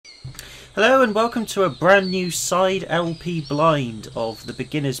Hello and welcome to a brand new side LP blind of the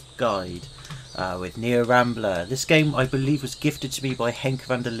Beginner's Guide with Rambler. This game I believe was gifted to me by Henk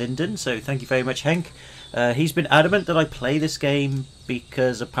van der Linden, so thank you very much Henk. He's been adamant that I play this game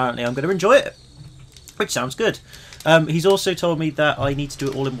because apparently I'm going to enjoy it, which sounds good. He's also told me that I need to do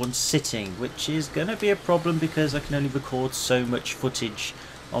it all in one sitting, which is going to be a problem because I can only record so much footage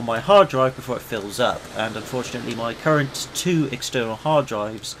on my hard drive before it fills up, and unfortunately my current two external hard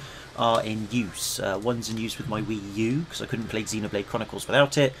drives are in use. One's in use with my Wii U because I couldn't play Xenoblade Chronicles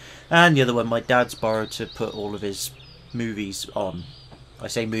without it, and the other one my dad's borrowed to put all of his movies on. I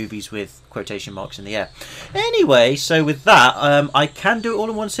say movies with quotation marks in the air. Anyway, so with that, I can do it all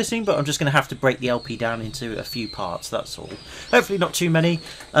in one sitting, but I'm just going to have to break the LP down into a few parts, that's all. Hopefully not too many.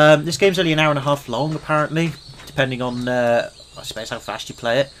 This game's only an hour and a half long, apparently, depending on, I suppose, how fast you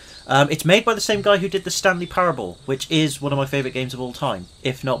play it. It's made by the same guy who did the Stanley Parable, which is one of my favourite games of all time,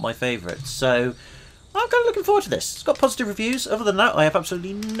 if not my favourite. So I'm kind of looking forward to this. It's got positive reviews. Other than that, I have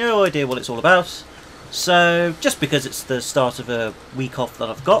absolutely no idea what it's all about. So just because it's the start of a week off that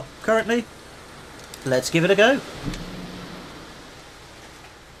I've got currently, let's give it a go.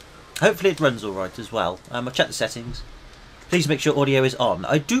 Hopefully it runs alright as well. I've checked the settings. Please make sure audio is on.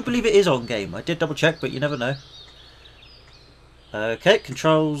 I do believe it is on game. I did double check, but you never know. Okay,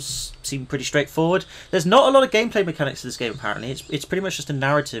 controls seem pretty straightforward. There's not a lot of gameplay mechanics to this game apparently. It's pretty much just a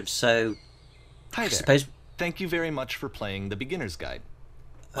narrative, so Hi there. I suppose... Thank you very much for playing the Beginner's Guide.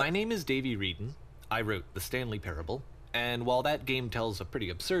 My name is Davey Reedon. I wrote the Stanley Parable, and while that game tells a pretty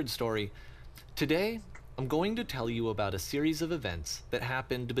absurd story, today I'm going to tell you about a series of events that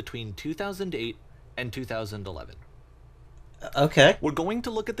happened between 2008 and 2011. Okay. We're going to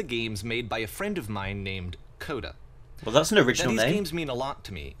look at the games made by a friend of mine named Coda. Well, that's an original These name. games mean a lot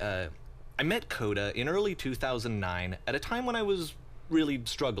to me. I met Coda in early 2009 at a time when I was really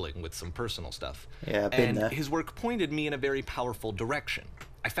struggling with some personal stuff. Yeah, I've been and there. His work pointed me in a very powerful direction.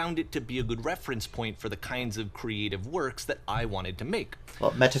 I found it to be a good reference point for the kinds of creative works that I wanted to make.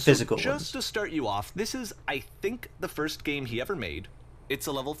 What, metaphysical so ones? just to start you off, this is, I think, the first game he ever made. It's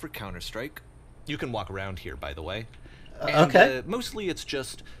a level for Counter-Strike. You can walk around here, by the way. Okay. Mostly it's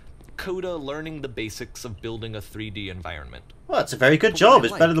just Coda learning the basics of building a 3D environment. Well, that's a very good But job.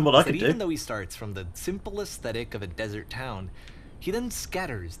 what It's better than what I is could that do. Even though he starts from the simple aesthetic of a desert town, he then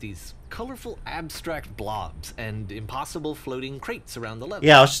scatters these colorful abstract blobs and impossible floating crates around the level.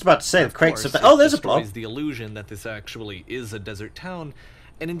 Yeah, I was just about to say, the crates of... Oh, there's a blob. The illusion that this actually is a desert town,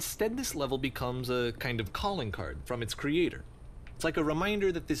 and instead this level becomes a kind of calling card from its creator. It's like a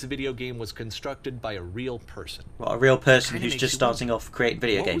reminder that this video game was constructed by a real person. Well, a real person Kinda who's makes just you starting wonder, off creating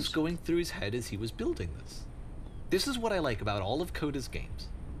video what games. was going through his head as he was building this? This is what I like about all of Coda's games.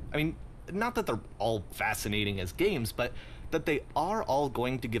 I mean, not that they're all fascinating as games, but that they are all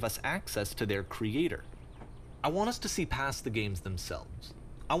going to give us access to their creator. I want us to see past the games themselves.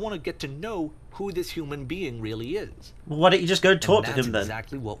 I want to get to know who this human being really is. Well, why don't you just go and talk to him then? That's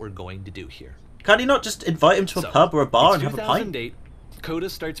exactly what we're going to do here. Can't you not just invite him to a pub or a bar and have a pint? 2008, Coda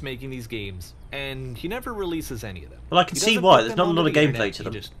starts making these games, and he never releases any of them. Well, I can He see doesn't why. put There's them not a lot onto of the gameplay internet. to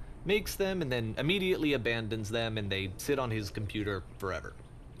them. He just makes them and then immediately abandons them, and they sit on his computer forever.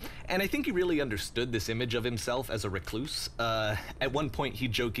 And I think he really understood this image of himself as a recluse. At one point, he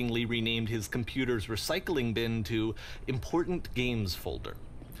jokingly renamed his computer's recycling bin to Important Games Folder.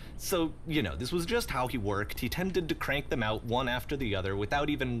 So, you know, this was just how he worked. He tended to crank them out one after the other without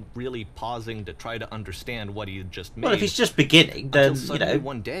even really pausing to try to understand what he had just made. Well, if he's just beginning, then, Until you suddenly know...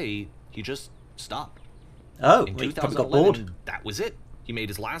 one day, he just stopped. Oh, In he probably got bored. 2011, that was it. He made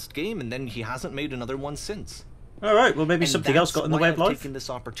his last game, and then he hasn't made another one since. Alright, well maybe And something else got in the way of that's why I've life. taken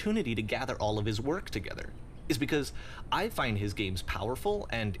this opportunity to gather all of his work together, is because I find his games powerful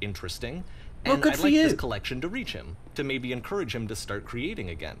and interesting, Well, and good I'd for like you. this collection to reach him, to maybe encourage him to start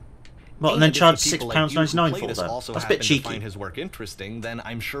creating again. Well, and then if charge the people like you who £6.99 play for this that. also That's a bit happen to cheeky. find his work interesting, then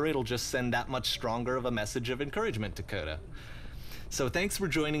I'm sure it'll just send that much stronger of a message of encouragement to Coda. So thanks for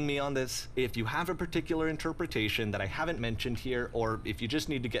joining me on this. If you have a particular interpretation that I haven't mentioned here, or if you just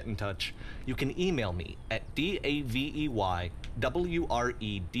need to get in touch, you can email me at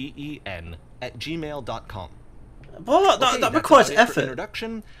daveywreden@gmail.com. Well, that requires that's about it for effort.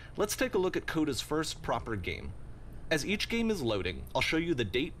 Introduction. Let's take a look at Coda's first proper game. As each game is loading, I'll show you the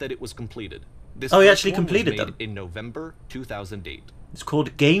date that it was completed. This Oh, he first actually one was completed made them. in November 2008. It's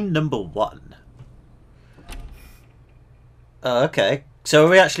called Game Number 1. Oh, okay. So are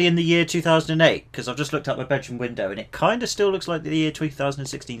we actually in the year 2008? Because I've just looked out my bedroom window and it kind of still looks like the year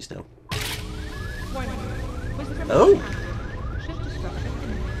 2016 still. Oh!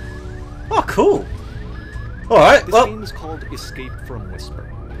 Oh, cool! Alright, This well... game is called Escape from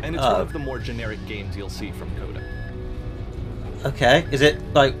Whisper. and it's one of the more generic games you'll see from Coda. Okay, is it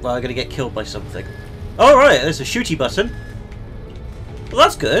like, well, I'm gonna get killed by something? Oh right, there's a shooty button. Well,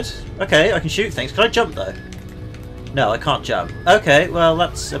 that's good. Okay, I can shoot things. Can I jump though? No, I can't jump. Okay, well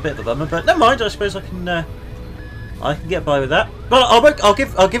that's a bit of a bummer, but never mind. I suppose I can get by with that. Well, I'll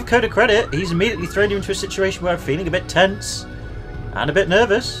give Coda credit. He's immediately thrown you into a situation where I'm feeling a bit tense and a bit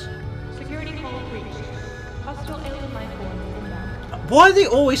nervous. Security call breached. Hostile alien life forms inbound. Why are they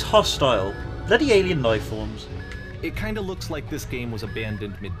always hostile? Bloody alien life forms. It kind of looks like this game was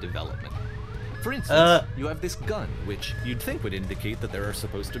abandoned mid-development. For instance, you have this gun, which you'd think would indicate that there are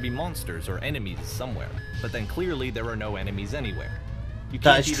supposed to be monsters or enemies somewhere, but then clearly there are no enemies anywhere. You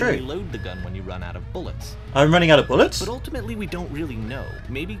can't even reload the gun when you run out of bullets. I'm running out of bullets? But ultimately we don't really know.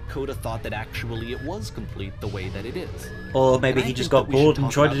 Maybe Coda thought that actually it was complete the way that it is. Or maybe he just got bored and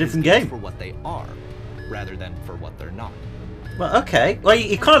tried a different game. For what they are, rather than for what they're not. Well, okay. Well,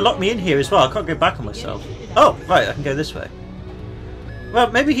 you kind of locked me in here as well. I can't go back on myself. Oh, right, I can go this way. Well,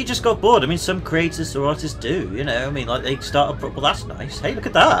 maybe he just got bored. I mean, some creators or artists do, you know. I mean, like, they start up... Well, that's nice. Hey, look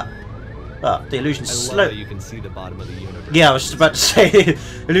at that. Oh, the illusion's I love that you can see the bottom of the universe. Yeah, I was just about to say,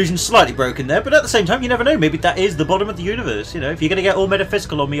 illusion's slightly broken there, but at the same time, you never know. Maybe that is the bottom of the universe, you know. If you're going to get all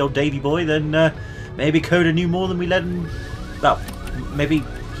metaphysical on me, old Davy boy, then maybe Coda knew more than we let him... Well, maybe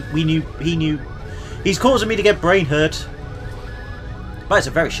he knew... He's causing me to get brain hurt. But it's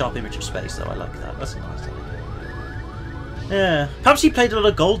a very sharp image of space, though. I like that. That's a nice thing. Yeah. Perhaps he played a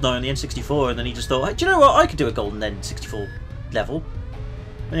lot of GoldenEye on the N64, and then he just thought, hey, do you know what? I could do a Golden N64 level.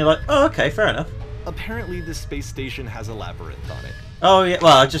 And you're like, oh, okay, fair enough. Apparently this space station has a labyrinth on it. Oh, yeah.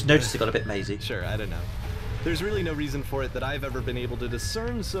 Well, I just noticed it got a bit mazy. Sure, I don't know. There's really no reason for it that I've ever been able to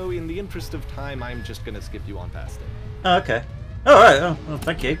discern, so in the interest of time, I'm just going to skip you on past it. Oh, okay. All right. Oh, well,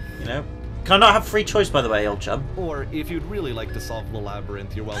 thank you. You know. Can I not have free choice, by the way, old chum? Or, if you'd really like to solve the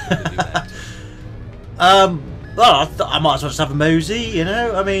labyrinth, you're welcome to do that, too. Well, I might as well just have a mosey, you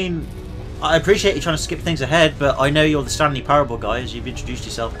know? I mean, I appreciate you trying to skip things ahead, but I know you're the Stanley Parable guy, as you've introduced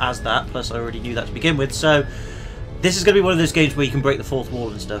yourself as that, plus I already knew that to begin with, so this is going to be one of those games where you can break the fourth wall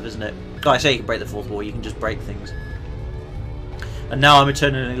and stuff, isn't it? I say you can break the fourth wall, you can just break things. And now I'm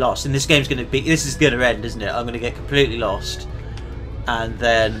eternally lost, and this game's going to be... This is going to end, isn't it? I'm going to get completely lost, and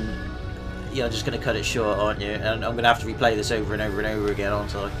then... You're just going to cut it short, aren't you? And I'm going to have to replay this over and over and over again,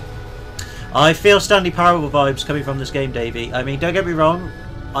 aren't I? I feel Stanley Parable vibes coming from this game, Davey. I mean, don't get me wrong.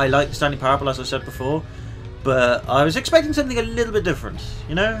 I like Stanley Parable, as I said before. But I was expecting something a little bit different,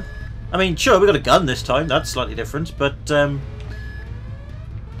 you know? I mean, sure, we got a gun this time. That's slightly different. But, I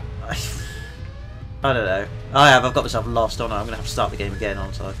don't know. I've got myself lost, aren't I? I'm going to have to start the game again,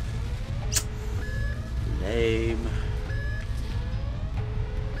 aren't I? Lame.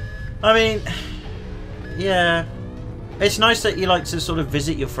 I mean, yeah, it's nice that you like to sort of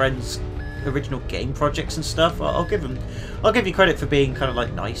visit your friends' original game projects and stuff. I'll give you credit for being kind of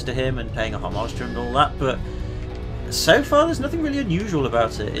like nice to him and paying a homage to him and all that. But so far, there's nothing really unusual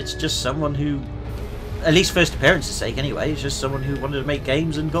about it. It's just someone who, at least first appearance's sake anyway, it's just someone who wanted to make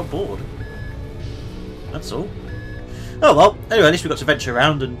games and got bored. That's all. Oh well. Anyway, at least we got to venture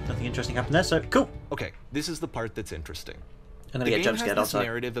around and nothing interesting happened there. So cool. Okay, this is the part that's interesting. I'm gonna get jump scared, aren't I? The game has this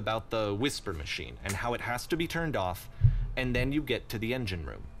narrative about the whisper machine and how it has to be turned off, and then you get to the engine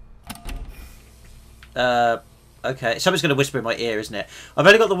room. Okay. Somebody's gonna whisper in my ear, isn't it? I've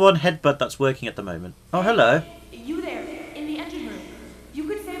only got the one headbud that's working at the moment. Oh, hello. You there, in the engine room. You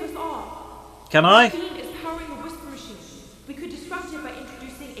could save us all. Can I? The beam is powering the whisper machine. We could disrupt it by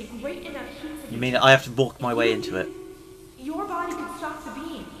introducing a great enough heat signature. You mean I have to walk my way into it? Your body could stop the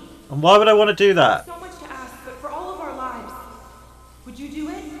beam. And why would I want to do that? So much to ask, but for all of our lives, would you do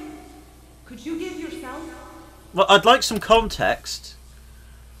it? Could you give yourself? Well, I'd like some context.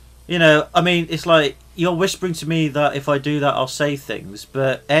 You know, I mean, it's like you're whispering to me that if I do that, I'll say things.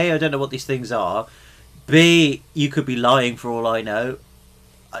 But A, I don't know what these things are. B, you could be lying for all I know.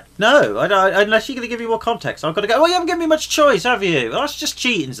 No, unless you're going to give me more context. I've got to go, well, you haven't given me much choice, have you? Well, that's just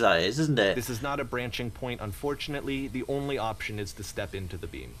cheating, that is, isn't it? This is not a branching point, unfortunately. The only option is to step into the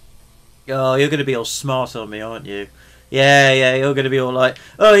beam. Oh, you're going to be all smart on me, aren't you? Yeah, you're going to be all like,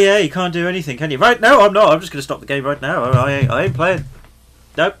 oh yeah, you can't do anything, can you? Right, no, I'm not. I'm just going to stop the game right now. I ain't playing.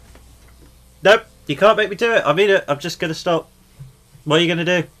 Nope. Nope, you can't make me do it. I mean it. I'm just going to stop. What are you going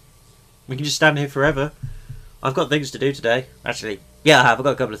to do? We can just stand here forever. I've got things to do today. Actually, yeah, I have. I've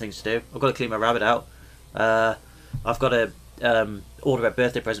got a couple of things to do. I've got to clean my rabbit out. I've got to order a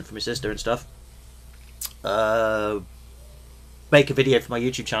birthday present for my sister and stuff. Make a video for my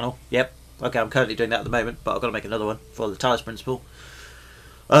YouTube channel. Yep. Okay, I'm currently doing that at the moment, but I've got to make another one for the Talos Principle.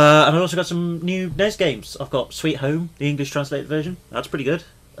 And I've also got some new NES games. I've got Sweet Home, the English translated version. That's pretty good.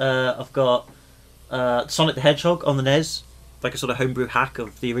 I've got Sonic the Hedgehog on the NES, like a sort of homebrew hack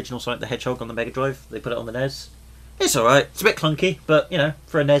of the original Sonic the Hedgehog on the Mega Drive. They put it on the NES. It's alright. It's a bit clunky, but, you know,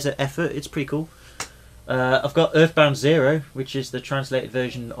 for a NES effort, it's pretty cool. I've got Earthbound Zero, which is the translated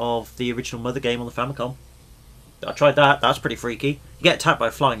version of the original Mother game on the Famicom. I tried that. That's pretty freaky. You get attacked by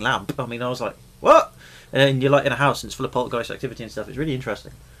a flying lamp. I mean, I was like, what? And you're like in a house and it's full of poltergeist activity and stuff. It's really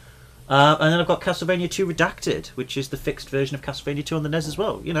interesting. And then I've got Castlevania 2 Redacted, which is the fixed version of Castlevania 2 on the NES as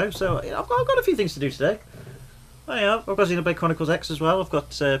well. You know, so I've got a few things to do today. Oh, yeah, I've got Xenoblade Chronicles X as well. I've got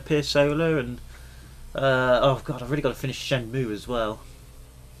Pierce Solar and... oh, God, I've really got to finish Shenmue as well.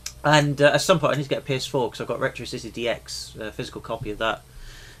 And at some point I need to get a PS4 because I've got Retro City DX, a physical copy of that.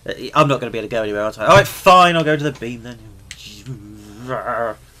 I'm not going to be able to go anywhere, aren't I? Alright, fine, I'll go to the beam then.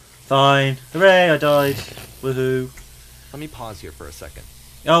 Fine. Hooray, I died. Woohoo. Let me pause here for a second.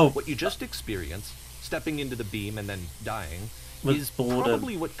 Oh. What you just experienced, stepping into the beam and then dying, Was is boredom.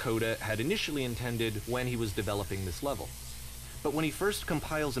 probably what Coda had initially intended when he was developing this level. But when he first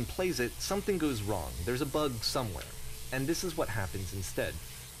compiles and plays it, something goes wrong. There's a bug somewhere. And this is what happens instead.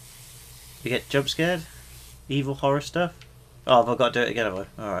 You get jump scared? Evil horror stuff? Oh, I've got to do it again, have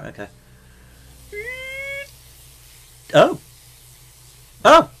I? Alright, okay. Oh!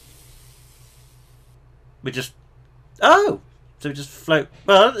 Oh! We just... Oh! So we just float...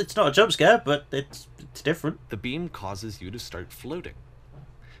 Well, it's not a jump scare, but it's different. The beam causes you to start floating.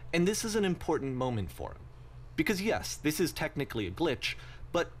 And this is an important moment for him. Because yes, this is technically a glitch,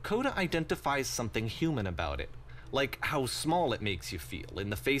 but Coda identifies something human about it. Like how small it makes you feel in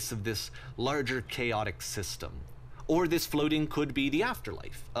the face of this larger chaotic system. Or this floating could be the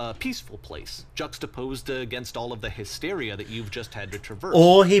afterlife, a peaceful place, juxtaposed against all of the hysteria that you've just had to traverse.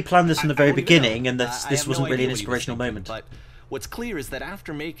 Or he planned this in the very I don't even beginning, know. and this wasn't really an inspirational moment. But what's clear is that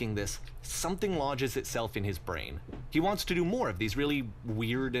after making this, something lodges itself in his brain. He wants to do more of these really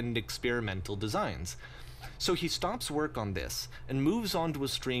weird and experimental designs. So he stops work on this and moves on to a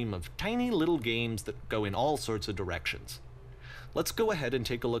stream of tiny little games that go in all sorts of directions. Let's go ahead and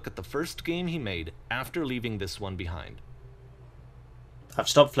take a look at the first game he made after leaving this one behind. I've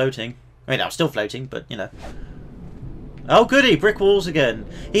stopped floating. I mean, I'm still floating, but, you know. Oh, goody! Brick walls again.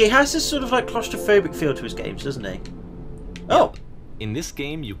 He has this sort of, like, claustrophobic feel to his games, doesn't he? Oh! In this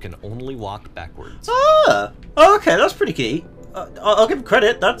game, you can only walk backwards. Ah! Oh, okay, that's pretty key. I'll give him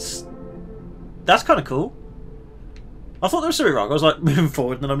credit. That's kind of cool. I thought there was something wrong. I was, like, moving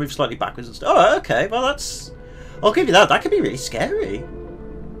forward, and then I moved slightly backwards and stuff. Oh, okay. Well, that's... I'll give you that. That could be really scary.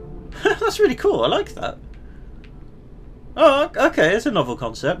 That's really cool. I like that. Oh, okay. It's a novel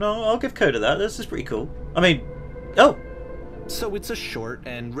concept. No, I'll give Coda that. This is pretty cool. I mean... Oh! So it's a short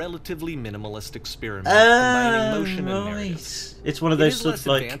and relatively minimalist experiment combining motion and narrative. It's one of those sort of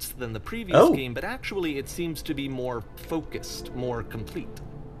like... advanced than the previous game, but actually it seems to be more focused, more complete.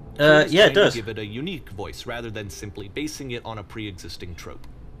 Yeah, it does. To give it a unique voice rather than simply basing it on a pre-existing trope.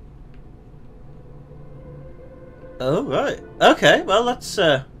 Oh, right. Okay, well, that's...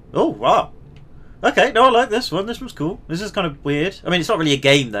 Oh, wow. Okay, no, I like this one. This one's cool. This is kind of weird. I mean, it's not really a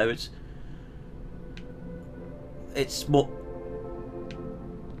game, though. It's more...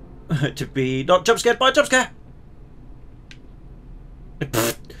 to be not jump scared by a jump scare!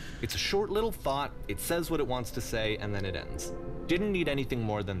 It's a short little thought, it says what it wants to say, and then it ends. Didn't need anything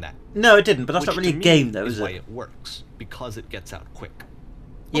more than that. No, it didn't, but that's not really a game, though, is it? Why it works, because it gets out quick.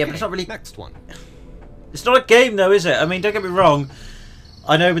 Yeah, but it's not really... Next one. It's not a game, though, is it? I mean, don't get me wrong.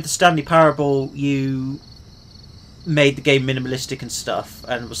 I know with the Stanley Parable, you made the game minimalistic and stuff,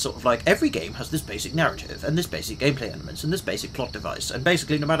 and it was sort of like, every game has this basic narrative, and this basic gameplay elements, and this basic plot device, and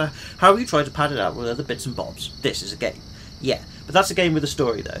basically, no matter how you try to pad it out with other bits and bobs, this is a game. Yeah, but that's a game with a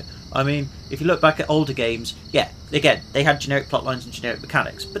story, though. I mean, if you look back at older games, yeah, again, they had generic plot lines and generic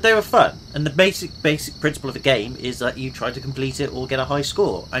mechanics, but they were fun. And the basic principle of a game is that you try to complete it or get a high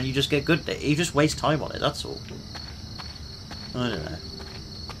score, and you just get good at it. You just waste time on it, that's all. I don't know.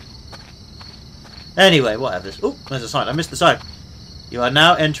 Anyway, whatever. Oh, there's a sign. I missed the sign. You are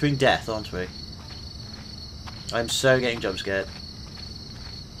now entering death, aren't we? I'm so getting jump scared.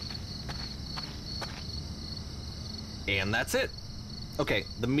 And that's it. Okay,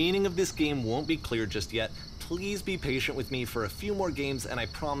 the meaning of this game won't be clear just yet. Please be patient with me for a few more games, and I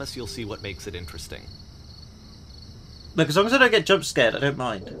promise you'll see what makes it interesting. Look, as long as I don't get jump scared, I don't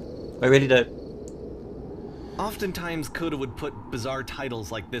mind. I really don't. Oftentimes, Coda would put bizarre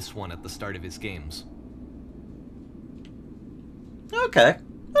titles like this one at the start of his games. Okay.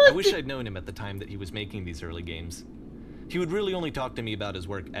 I wish I'd known him at the time that he was making these early games. He would really only talk to me about his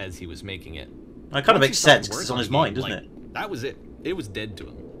work as he was making it. That kind of makes sense, because it's on his mind, doesn't it? That was it. It was dead to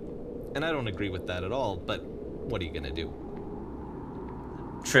him. And I don't agree with that at all, but what are you gonna do?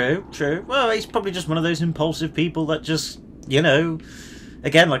 True, true. Well, he's probably just one of those impulsive people that just, you know,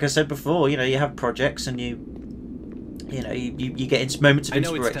 again, like I said before, you know, you have projects and you get into moments of inspiration.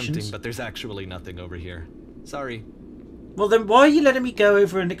 I know it's tempting, but there's actually nothing over here. Sorry. Well, then why are you letting me go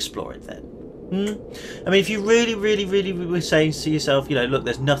over and explore it then? I mean, if you really, really, really were saying to yourself, you know, look,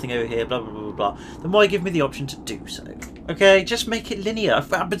 there's nothing over here, blah, blah, blah, blah, then why give me the option to do so? Okay, just make it linear.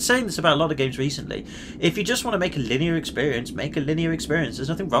 I've been saying this about a lot of games recently. If you just want to make a linear experience, make a linear experience. There's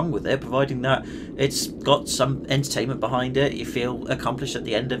nothing wrong with it, providing that it's got some entertainment behind it, you feel accomplished at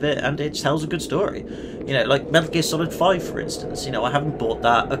the end of it, and it tells a good story. You know, like Metal Gear Solid 5, for instance. You know, I haven't bought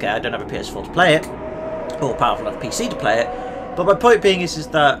that. Okay, I don't have a PS4 to play it, or a powerful enough PC to play it. But my point being is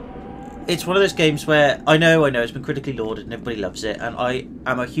that it's one of those games where I know it's been critically lauded and everybody loves it, and I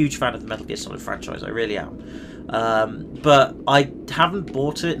am a huge fan of the Metal Gear Solid franchise, I really am. But I haven't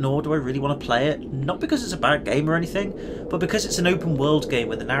bought it, nor do I really want to play it, not because it's a bad game or anything, but because it's an open world game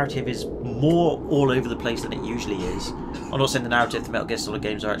where the narrative is more all over the place than it usually is. I'm not saying the narrative the Metal Gear Solid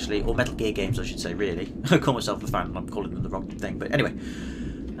games are actually, or Metal Gear games I should say, really. I call myself a fan and I'm calling them the wrong thing, but anyway.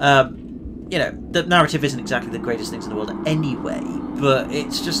 You know, the narrative isn't exactly the greatest things in the world anyway, but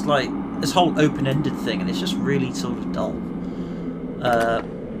it's just like this whole open-ended thing, and it's just really sort of dull.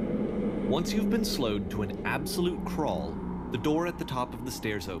 Once you've been slowed to an absolute crawl, the door at the top of the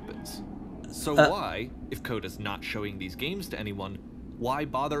stairs opens. So why, if Coda's not showing these games to anyone, why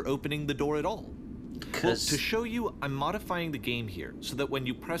bother opening the door at all? Well, to show you, I'm modifying the game here, so that when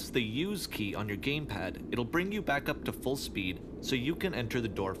you press the use key on your gamepad, it'll bring you back up to full speed, so you can enter the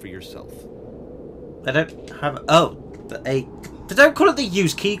door for yourself. I don't have... Oh, the A... Don't call it the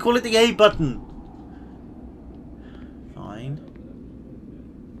use key, call it the A button. Fine.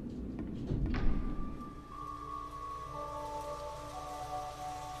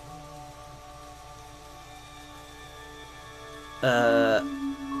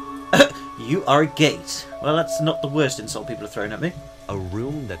 You are a gate. Well, that's not the worst insult people have thrown at me. A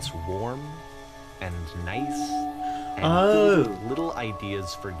room that's warm and nice and Oh. filled with little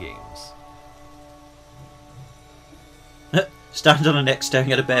ideas for games. Stand on a neck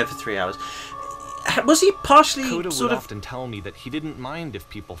staring at a bear for 3 hours. Was he partially Coda sort would of... often tell me that he didn't mind if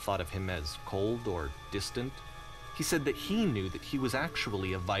people thought of him as cold or distant. He said that he knew that he was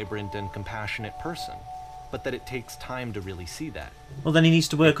actually a vibrant and compassionate person, but that it takes time to really see that. Well, then he needs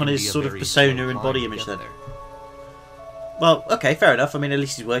to work on It can his be a sort of very persona slow and climb body to image get then. there. Well, okay, fair enough. I mean, at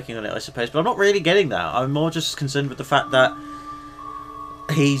least he's working on it, I suppose. But I'm not really getting that. I'm more just concerned with the fact that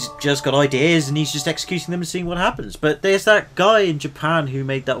he's just got ideas and he's just executing them and seeing what happens. But there's that guy in Japan who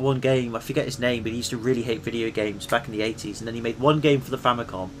made that one game. I forget his name, but he used to really hate video games back in the 80s. And then he made one game for the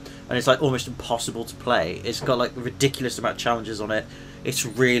Famicom. And it's like almost impossible to play. It's got like a ridiculous amount of challenges on it. It's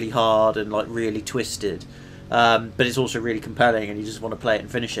really hard and like really twisted. But it's also really compelling and you just want to play it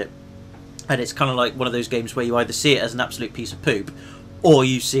and finish it. And it's kind of like one of those games where you either see it as an absolute piece of poop or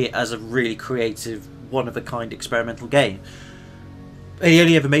you see it as a really creative, one-of-a-kind experimental game. He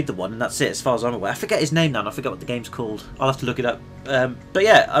only ever made the one, and that's it, as far as I'm aware. I forget his name now, and I forget what the game's called. I'll have to look it up. But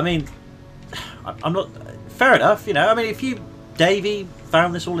yeah, I mean, I'm not... Fair enough, you know. I mean, if you, Davey,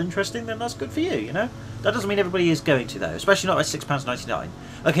 found this all interesting, then that's good for you, you know? That doesn't mean everybody is going to, though. Especially not at £6.99.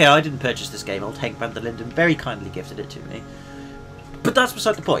 Okay, I didn't purchase this game. Old Henk van der Linden very kindly gifted it to me. But that's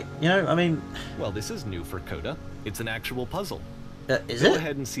beside the point, you know? I mean... Well, this is new for Coda. It's an actual puzzle. Is Go it?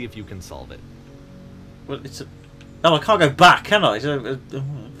 ahead and see if you can solve it. Well, it's a... Oh, I can't go back, can I? So,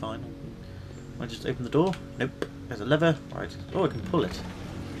 fine. I just open the door? Nope. There's a lever. Right. Oh, I can pull it.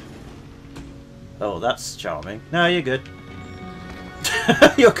 Oh, that's charming. No, you're good.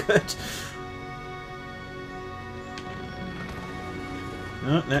 You're good.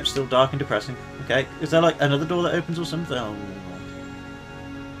 No, no, it's still dark and depressing. Okay. Is there like another door that opens or something?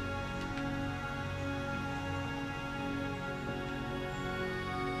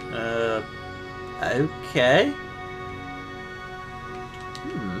 Oh. Okay.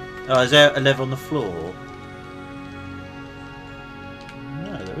 Oh, is there a lever on the floor?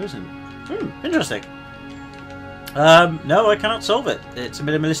 No, there isn't. Interesting. No, I cannot solve it. It's a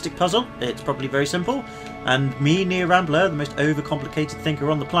minimalistic puzzle. It's probably very simple. And me, Near Rambler, the most overcomplicated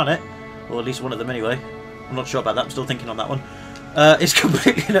thinker on the planet, or at least one of them anyway, I'm not sure about that, I'm still thinking on that one, is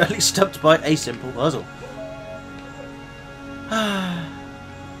completely and utterly stumped by a simple puzzle.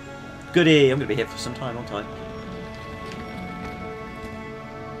 Goody, I'm going to be here for some time, aren't I?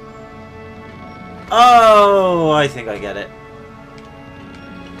 Oh, I think I get it.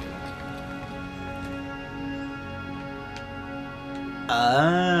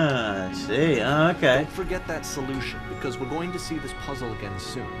 Ah, I see. Okay. Don't forget that solution, because we're going to see this puzzle again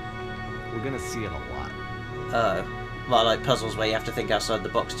soon. We're going to see it a lot. Oh. well, like puzzles where you have to think outside the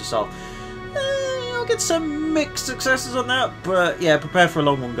box to solve. You'll get some mixed successes on that, but yeah, prepare for a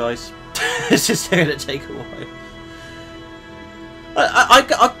long one, guys. It's just going to take a while.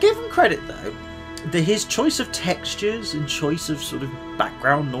 I'll give him credit though. His choice of textures and choice of sort of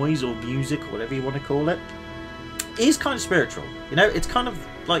background noise or music or whatever you want to call it is kind of spiritual. You know, it's kind of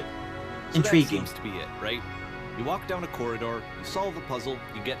like intriguing. That seems to be it, right? You walk down a corridor, you solve a puzzle,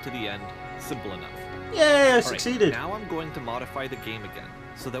 you get to the end. Simple enough. Yeah, I All succeeded. Right, now I'm going to modify the game again,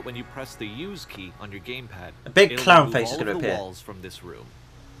 so that when you press the use key on your gamepad, a big clown face is going to appear. Walls from this room.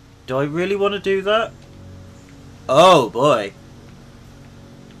 Do I really want to do that? Oh boy.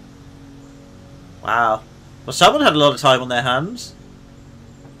 Wow. Well, someone had a lot of time on their hands.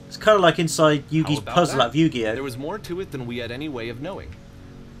 It's kind of like inside Yugi's puzzle at Yu-Gi-Oh! There was more to it than we had any way of knowing.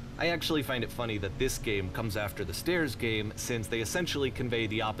 I actually find it funny that this game comes after the Stairs game, since they essentially convey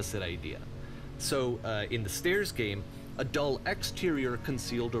the opposite idea. So, in the Stairs game, a dull exterior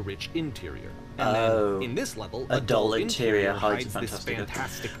concealed a rich interior. And then, in this level, a dull interior hides this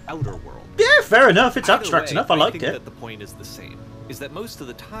fantastic outer world. Yeah, fair enough. It's abstract enough. I liked it. I think that the point is the same. Is that most of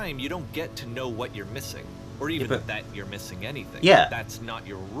the time you don't get to know what you're missing, or even that you're missing anything. Yeah. That's not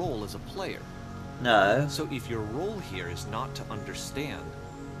your role as a player. No. So if your role here is not to understand,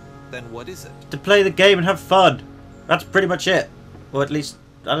 then what is it? To play the game and have fun. That's pretty much it. Or at least,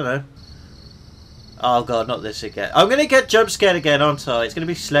 I don't know. Oh god, not this again. I'm going to get jump scared again, aren't I? It's going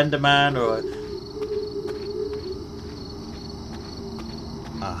to be Slender Man or...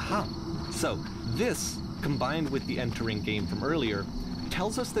 Aha. So, this, combined with the entering game from earlier,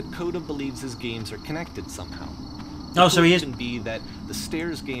 tells us that Coda believes his games are connected somehow. Oh, so he is... It could be that the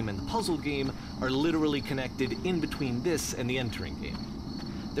Stairs game and the puzzle game are literally connected in between this and the entering game.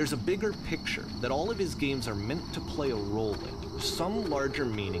 There's a bigger picture that all of his games are meant to play a role in, some larger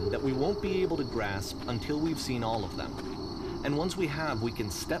meaning that we won't be able to grasp until we've seen all of them. And once we have, we can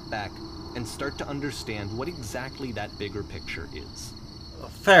step back and start to understand what exactly that bigger picture is.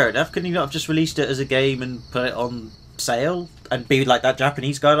 Fair enough. Couldn't you not have just released it as a game and put it on sale and be like that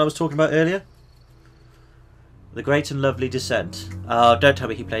Japanese guy I was talking about earlier? The Great and Lovely Descent. Oh, don't tell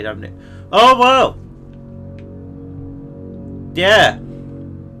me he played Amnesia. Oh, well! Yeah.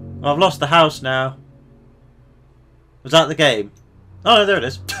 I've lost the house now. Was that the game? Oh, no, there it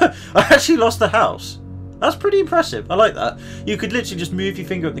is. I actually lost the house. That's pretty impressive. I like that. You could literally just move your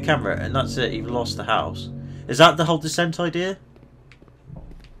finger at the camera and that's it. You've lost the house. Is that the whole Descent idea?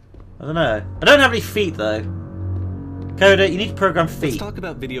 I don't know. I don't have any feet, though. Coda, you need to program feet. Let's talk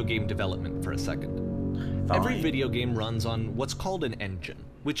about video game development for a second. Fine. Every video game runs on what's called an engine,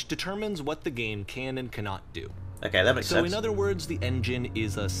 which determines what the game can and cannot do. Okay, that makes sense. So in other words, the engine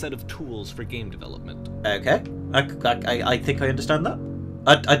is a set of tools for game development. Okay. I think I understand that.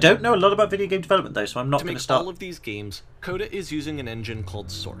 I don't know a lot about video game development, though, so I'm not going to start... To make all of these games, Coda is using an engine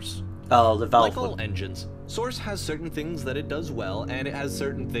called Source. Oh, the Valve Like all engines, Source has certain things that it does well, and it has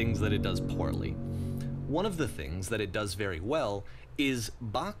certain things that it does poorly. One of the things that it does very well is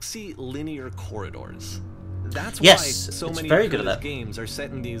boxy linear corridors. That's why so many of Coda's games are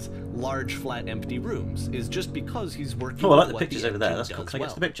set in these large, flat, empty rooms, is just because he's working I like the pictures over there. That's cool. Can I get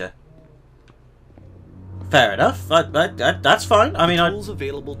to the picture? Fair enough. That's fine. I mean, the tools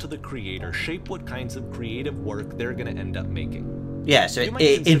available to the creator shape what kinds of creative work they're going to end up making. Yeah, so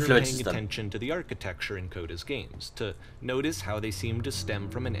it influences paying them. Attention to the architecture in Coda's games, to notice how they seem to stem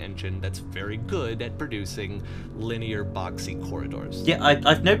from an engine that's very good at producing linear, boxy corridors. Yeah,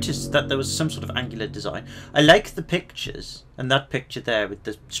 I've noticed that there was some sort of angular design. I like the pictures, and that picture there with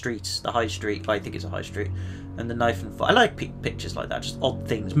the streets, the high street, I think it's a high street, and the knife and fork. I like pictures like that, just odd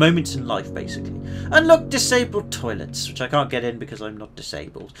things, moments in life, basically. And look, disabled toilets, which I can't get in because I'm not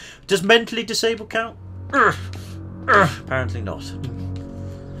disabled. Does mentally disabled count? Apparently not.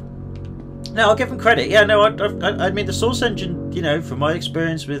 No, I'll give them credit. Yeah, no, I mean, the Source engine, you know, from my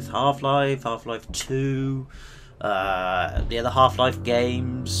experience with Half-Life, Half-Life 2, the other Half-Life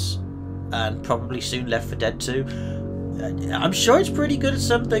games, and probably soon Left 4 Dead 2, I'm sure it's pretty good at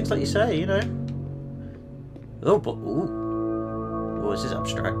some things, like you say, you know. Oh, but, ooh. Oh, this is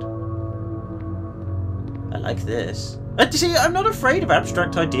abstract. I like this. See, I'm not afraid of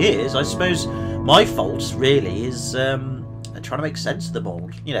abstract ideas. I suppose my fault, really, is trying to make sense of them all.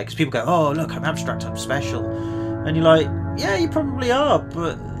 You know, because people go, oh, look, I'm abstract, I'm special. And you're like, yeah, you probably are,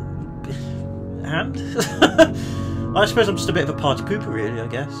 but... And? I suppose I'm just a bit of a party pooper, really, I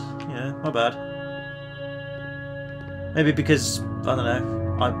guess. Yeah, my bad. Maybe because, I don't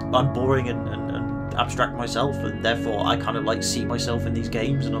know, I'm boring and abstract myself, and therefore I kind of, like, see myself in these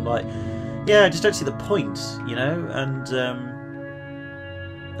games, and I'm like... Yeah, I just don't see the point, you know, and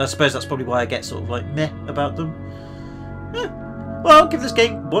I suppose that's probably why I get sort of like meh about them. Well, I'll give this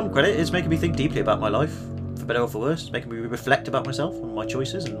game one credit. It's making me think deeply about my life, for better or for worse. It's making me reflect about myself and my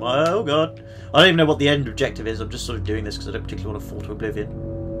choices and my... Oh, God. I don't even know what the end objective is. I'm just sort of doing this because I don't particularly want to fall to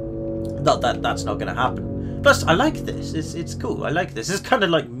oblivion. Not that that's not going to happen. Plus, I like this. It's cool. I like this. It's kind of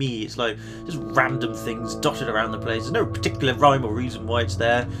like me. It's like just random things dotted around the place. There's no particular rhyme or reason why it's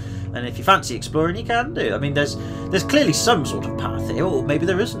there. And if you fancy exploring, you can do. I mean, there's clearly some sort of path here, or maybe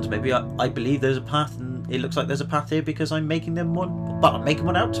there isn't. Maybe I believe there's a path, and it looks like there's a path here because I'm making them one. But I'm making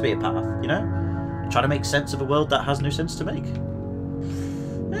one out to be a path, you know? Trying to make sense of a world that has no sense to make.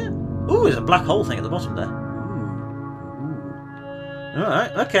 Yeah. Ooh, there's a black hole thing at the bottom there. Ooh.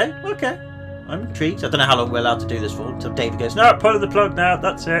 Alright, okay. I'm intrigued. I don't know how long we're allowed to do this for until David goes, no, pull the plug now,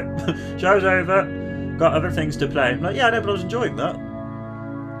 that's it. Show's over. Got other things to play. I'm like, yeah, I know, but I was enjoying that.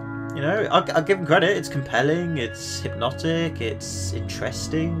 You know, I'll give him credit. It's compelling, it's hypnotic, it's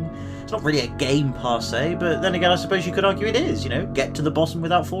interesting. It's not really a game per se, but then again, I suppose you could argue it is, you know, get to the bottom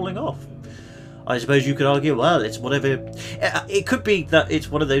without falling off. I suppose you could argue, well, it's whatever... It could be that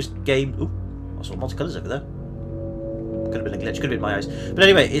it's one of those games... Ooh, I saw multicolours over there. Could have been a glitch, could have been my eyes. But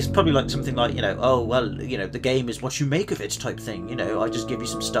anyway, it's probably like something like, you know, oh, well, you know, the game is what you make of it type thing. You know, I just give you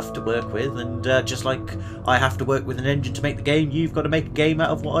some stuff to work with, and just like I have to work with an engine to make the game, you've got to make a game out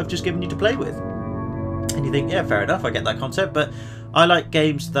of what I've just given you to play with. And you think, yeah, fair enough, I get that concept, but I like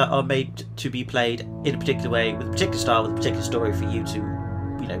games that are made to be played in a particular way, with a particular style, with a particular story for you to,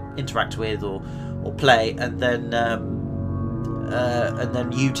 you know, interact with or play, and then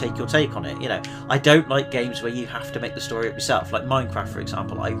you take your take on it. You know, I don't like games where you have to make the story up yourself, like Minecraft, for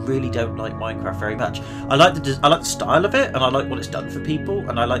example. I really don't like Minecraft very much. I like the style of it, and I like what it's done for people,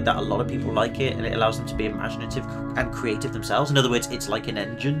 and I like that a lot of people like it, and it allows them to be imaginative and creative themselves. In other words, it's like an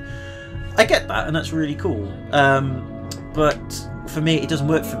engine. I get that, and that's really cool. But for me, it doesn't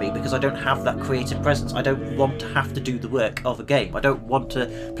work for me because I don't have that creative presence. I don't want to have to do the work of a game. I don't want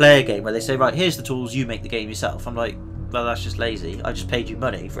to play a game where they say, right, here's the tools, you make the game yourself. I'm like, well, that's just lazy. I just paid you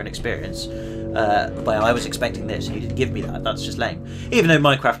money for an experience. Well, I was expecting this and you didn't give me that. That's just lame. Even though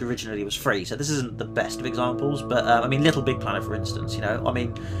Minecraft originally was free, so this isn't the best of examples, but I mean, Little Big Planet, for instance, you know, I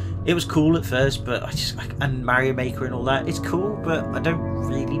mean, it was cool at first, but and Mario Maker and all that, it's cool, but I don't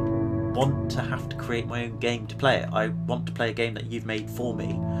really want to have to create my own game to play it. I want to play a game that you've made for me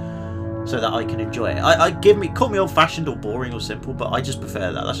so that I can enjoy it. Call me old-fashioned or boring or simple, but I just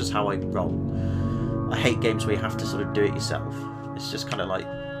prefer that. That's just how I roll. I hate games where you have to sort of do it yourself. It's just kind of like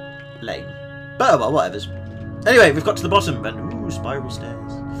lame. But well, whatever's. Anyway, we've got to the bottom, and ooh, spiral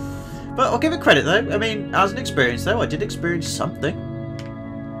stairs. But I'll give it credit though. I mean, as an experience though, I did experience something.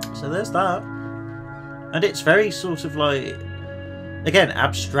 So there's that. And it's very sort of like, again,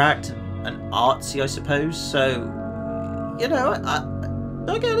 abstract and artsy, I suppose. So, you know,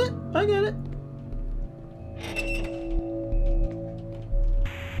 I get it. I get it.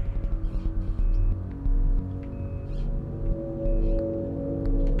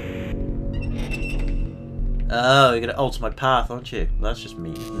 Oh, you're going to alter my path, aren't you? Well, that's just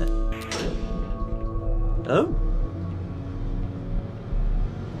me, isn't it? Oh?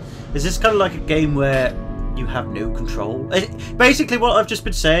 Is this kind of like a game where you have no control? Basically, what I've just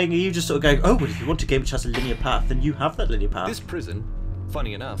been saying, are you just sort of going, oh, well, if you want a game which has a linear path, then you have that linear path. This prison,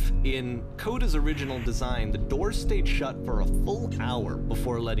 funny enough, in Coda's original design, the doors stayed shut for a full hour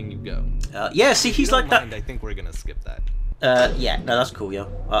before letting you go. Yeah, see, he's like that. I think we're going to skip that. Yeah, no, that's cool, yo.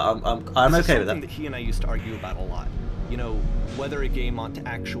 I'm okay with that. That he and I used to argue about a lot. You know, whether a game ought to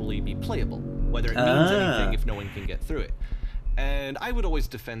actually be playable, whether it means anything if no one can get through it. And I would always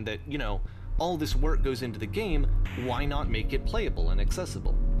defend that, you know, all this work goes into the game, why not make it playable and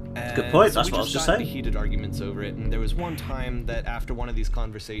accessible? That's a good point, that's so what I was just saying. We just got into heated arguments over it, and there was one time that after one of these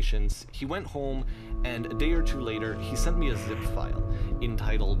conversations, he went home, and a day or two later, he sent me a zip file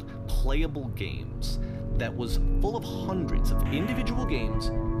entitled Playable Games that was full of hundreds of individual games,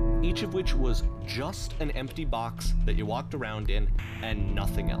 each of which was just an empty box that you walked around in and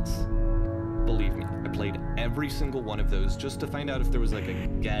nothing else. Believe me, I played every single one of those just to find out if there was like a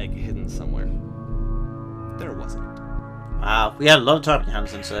gag hidden somewhere. There wasn't. Wow, we had a lot of time on your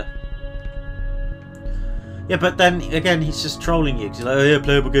hands then, sir. Yeah, but then again, he's just trolling you because he's like, oh yeah,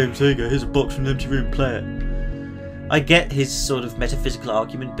 playable games, here you go, here's a box from an empty room, play it. I get his sort of metaphysical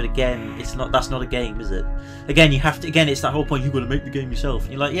argument, but again, that's not a game, is it? Again, it's that whole point, you've got to make the game yourself.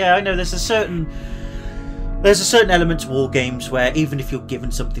 And you're like, yeah, I know, there's a certain element to war games where even if you're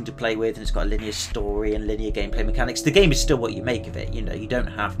given something to play with and it's got a linear story and linear gameplay mechanics, the game is still what you make of it. You know, you don't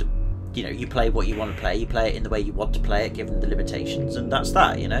have to, you know, you play what you want to play, you play it in the way you want to play it, given the limitations, and that's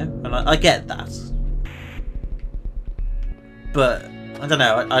that, you know? And I get that. But I don't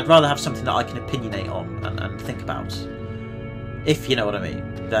know, I'd rather have something that I can opinionate on and think about. if you know what I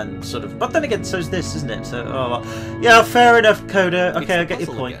mean. Then sort of, but then again, so's this, isn't it? So, oh, well. Yeah, fair enough, Coda. Okay, I get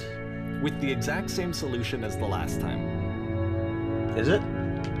your point. Again, with the exact same solution as the last time. Is it?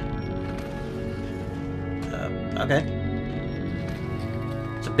 Okay.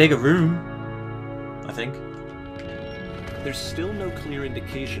 It's a bigger room, I think. There's still no clear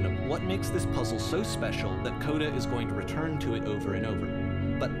indication of what makes this puzzle so special that Coda is going to return to it over and over.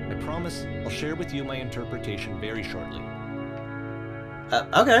 But I promise I'll share with you my interpretation very shortly.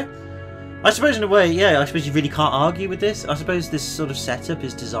 Okay. I suppose in a way, yeah, I suppose you really can't argue with this. I suppose this sort of setup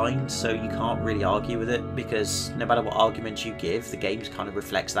is designed so you can't really argue with it, because no matter what argument you give, the game kind of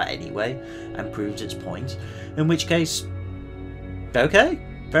reflects that anyway and proves its point. In which case, okay,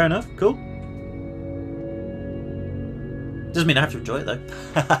 fair enough, cool. Doesn't mean I have to enjoy it though.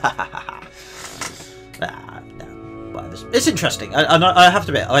 It's interesting. I have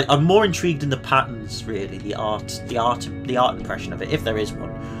to admit, I'm more intrigued in the patterns, really, the art impression of it, if there is one.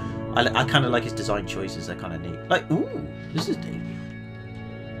 I kind of like his design choices. They're kind of neat. Like, ooh, this is neat.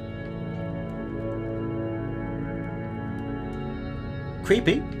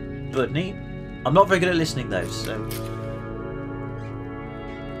 Creepy, but neat. I'm not very good at listening though, so.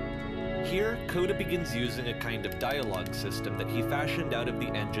 Here, Coda begins using a kind of dialogue system that he fashioned out of the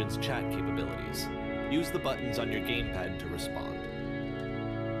engine's chat capabilities. Use the buttons on your gamepad to respond.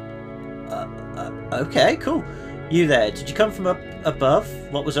 Okay, cool. You there, did you come from up above?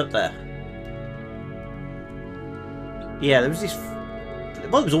 What was up there? Yeah, there was these...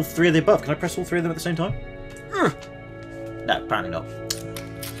 Well, it was all three of the above. Can I press all three of them at the same time? No, apparently not.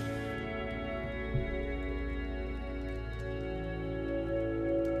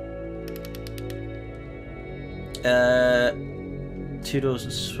 Two doors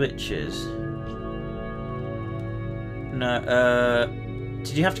and switches. No,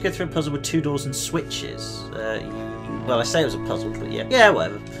 did you have to go through a puzzle with two doors and switches? Well, I say it was a puzzle, but yeah. Yeah,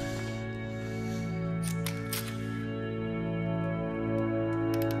 whatever.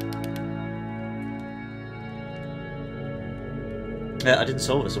 I didn't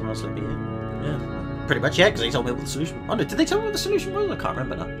solve it, someone else let me in. Yeah, pretty much, yeah, because they told me what the solution was. Oh, no, did they tell me what the solution was? I can't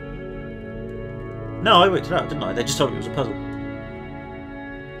remember now. No, I worked it out, didn't I? They just told me it was a puzzle.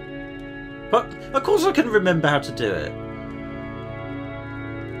 But, of course I couldn't remember how to do it.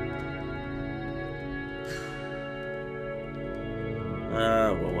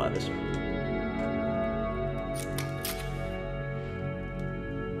 Well, why this one?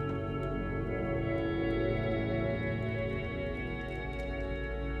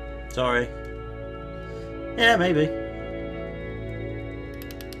 Sorry. Yeah, maybe.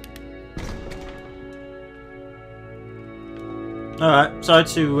 Alright, sorry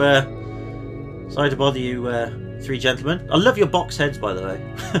to bother you, three gentlemen. I love your box heads, by the way.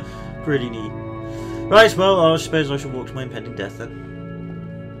 Pretty neat. Right, well, I suppose I shall walk to my impending death then.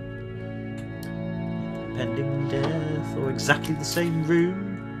 Impending death, or exactly the same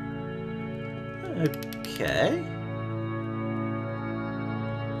room. Okay.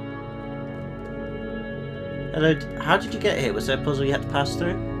 Hello, how did you get here? Was there a puzzle you had to pass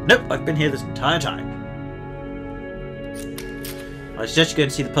through? Nope, I've been here this entire time. I suggest you go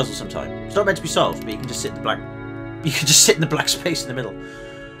and see the puzzle sometime. It's not meant to be solved, but you can just sit in the blank. You can just sit in the black space in the middle.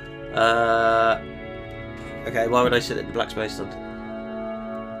 Okay, why would I sit in the black space then?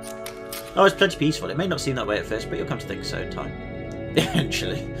 Oh, it's plenty peaceful. It may not seem that way at first, but you'll come to think so in time.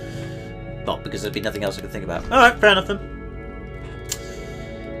 Eventually. Not because there'd be nothing else I could think about. Alright, fair enough then.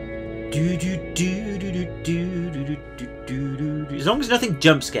 As long as nothing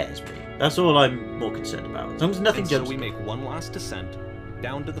jump scares me. That's all I'm more concerned about. As long as nothing jumps. So we make one last descent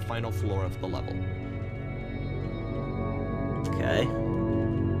down to the final floor of the level. Okay.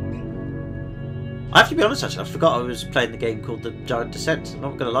 I have to be honest, actually, I forgot I was playing the game called The Giant Descent. I'm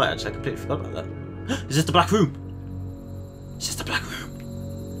not going to lie, actually, I completely forgot about that. Is this the black room? Is this the black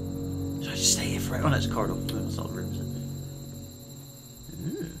room? Should I just stay here forever? Oh, no, it's a corridor. No, it's not a room, is it?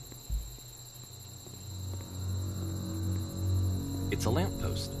 It's a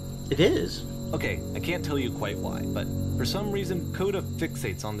lamppost. It is. Okay, I can't tell you quite why, but for some reason, Coda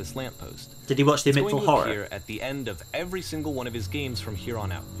fixates on this lamppost. Did he watch the Mythful Horror? It's going to appear at the end of every single one of his games from here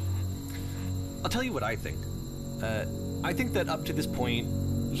on out. I'll tell you what I think. I think that up to this point,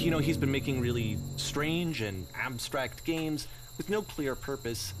 you know, he's been making really strange and abstract games with no clear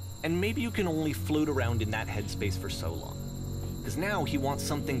purpose, and maybe you can only float around in that headspace for so long. Because now he wants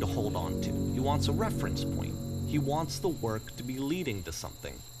something to hold on to. He wants a reference point. He wants the work to be leading to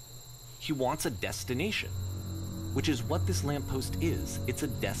something. He wants a destination, which is what this lamppost is. It's a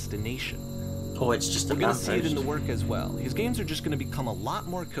destination. Oh, it's just a lamppost. We're going to see it in the work as well. His games are just going to become a lot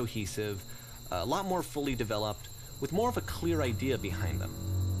more cohesive, a lot more fully developed, with more of a clear idea behind them.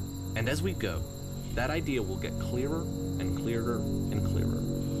 And as we go, that idea will get clearer and clearer and clearer.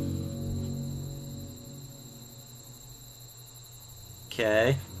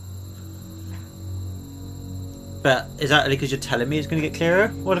 Okay. But is that only because you're telling me it's going to get clearer?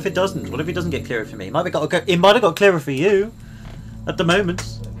 What if it doesn't? What if it doesn't get clearer for me? It might have got clearer for you. At the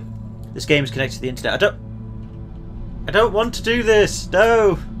moment. This game is connected to the internet. I don't want to do this.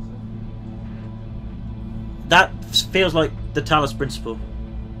 No. That feels like the Talos principle.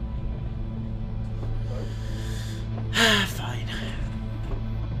 Fine.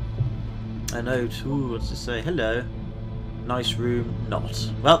 A note. Ooh, what's it say? Hello. Nice room.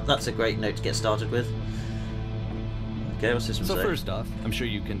 Not. Well, that's a great note to get started with. Okay, what's this one say? So first off, I'm sure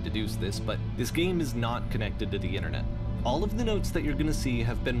you can deduce this, but this game is not connected to the internet. All of the notes that you're going to see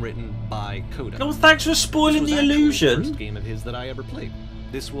have been written by Coda. Oh, thanks for spoiling the illusion. The first game of his that I ever played.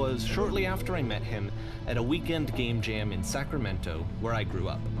 This was shortly after I met him at a weekend game jam in Sacramento, where I grew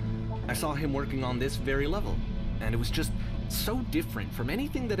up. I saw him working on this very level, and it was just so different from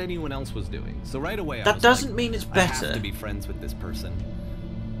anything that anyone else was doing. So right away, that doesn't mean it's better. I have to be friends with this person.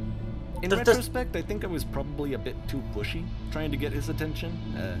 In retrospect, I think I was probably a bit too pushy, trying to get his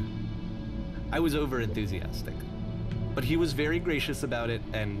attention. I was over-enthusiastic. But he was very gracious about it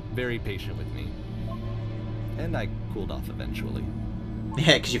and very patient with me. And I cooled off eventually.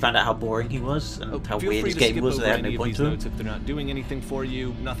 Yeah, because you found out how boring he was and how weird his game was. They had no point to him. If they're not doing anything for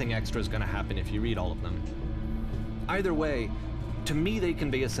you, nothing extra is going to happen if you read all of them. Either way, to me they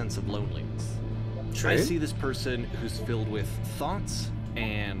convey a sense of loneliness. True. I see this person who's filled with thoughts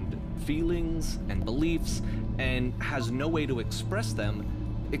and feelings and beliefs and has no way to express them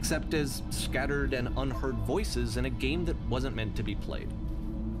except as scattered and unheard voices in a game that wasn't meant to be played.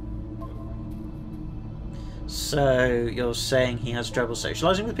 So you're saying he has trouble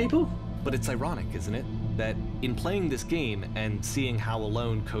socializing with people? But it's ironic, isn't it? That in playing this game and seeing how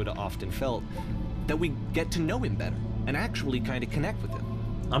alone Coda often felt, that we get to know him better and actually kind of connect with him.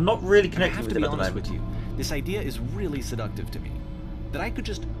 I'm not really connecting with him at the moment. I have to be honest with you, this idea is really seductive to me. That I could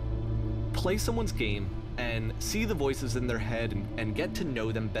just play someone's game and see the voices in their head and get to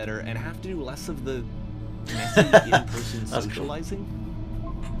know them better and have to do less of the messy in-person socializing.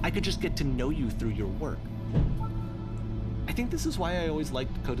 Cool. I could just get to know you through your work. I think this is why I always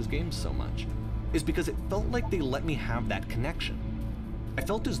liked Coda's games so much, is because it felt like they let me have that connection. I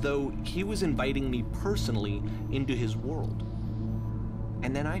felt as though he was inviting me personally into his world.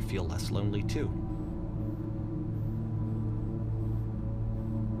 And then I feel less lonely too.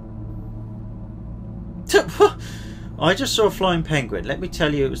 I just saw a flying penguin. Let me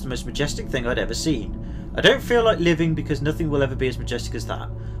tell you, it was the most majestic thing I'd ever seen. I don't feel like living because nothing will ever be as majestic as that.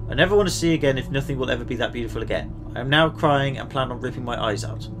 I never want to see again if nothing will ever be that beautiful again. I am now crying and plan on ripping my eyes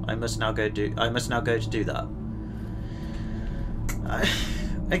out. I must now go to do that.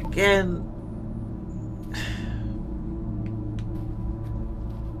 Again,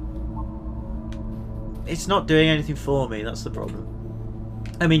 it's not doing anything for me. That's the problem.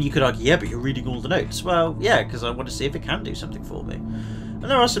 I mean, you could argue, yeah, but you're reading all the notes. Well, yeah, because I want to see if it can do something for me. And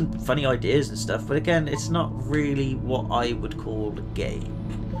there are some funny ideas and stuff, but again, it's not really what I would call a game.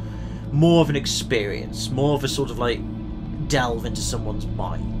 More of an experience, more of a sort of like delve into someone's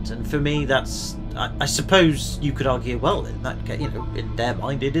mind. And for me, that's, I suppose you could argue, well, in that case, you know, in their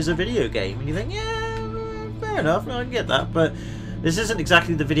mind, it is a video game. And you think, yeah, fair enough, no, I can get that. But this isn't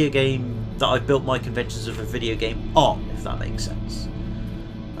exactly the video game that I've built my conventions of a video game on, if that makes sense.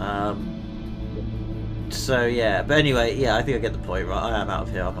 So yeah, but anyway, yeah, I think I get the point, right? I am out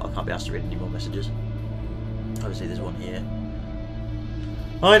of here. I can't be asked to read any more messages. Obviously there's one here.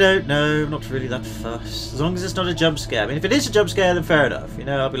 I don't know, not really that fussed. As long as it's not a jump scare. I mean, if it is a jump scare, then fair enough. You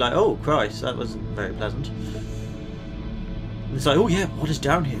know, I'll be like, oh Christ, that wasn't very pleasant. And it's like, oh yeah, what is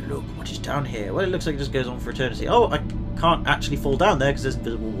down here? Look, what is down here? Well, it looks like it just goes on for eternity. Oh, I can't actually fall down there because there's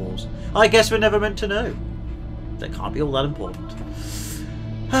invisible walls. I guess we're never meant to know. They can't be all that important.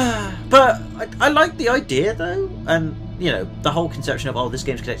 But I like the idea though, and you know, the whole conception of, oh, this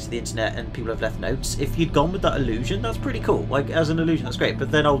game's connected to the internet and people have left notes. If you'd gone with that illusion, that's pretty cool. Like, as an illusion, that's great. But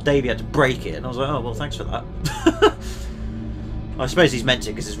then old Davey had to break it, and I was like, oh, well, thanks for that. I suppose he's meant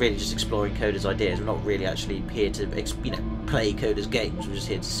to, because it's really just exploring Coda's ideas. We're not really actually here to, you know, play Coda's games. We're just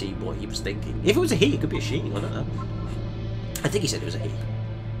here to see what he was thinking. If it was a he, it could be a she. I don't know. I think he said it was a he.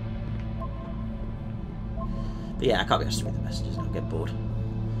 But yeah, I can't be asked to read the messages. I'll get bored.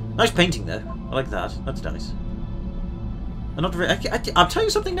 Nice painting though. I like that. That's nice. I'm not really, I'll tell you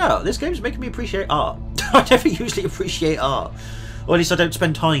something now. This game's making me appreciate art. I never usually appreciate art, or at least I don't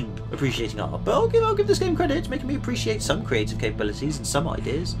spend time appreciating art. But I'll give this game credit. It's making me appreciate some creative capabilities and some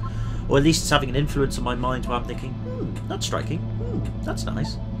ideas, or at least it's having an influence on my mind where I'm thinking, That's striking. That's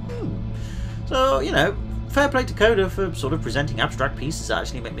nice. So, you know, fair play to Coda for sort of presenting abstract pieces that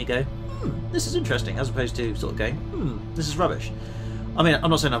actually make me go, this is interesting, as opposed to sort of going, this is rubbish. I mean, I'm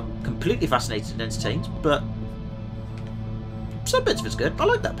not saying I'm completely fascinated and entertained, but some bits of it's good. I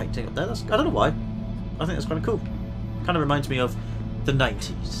like that painting up there. I don't know why. I think that's kind of cool. Kind of reminds me of the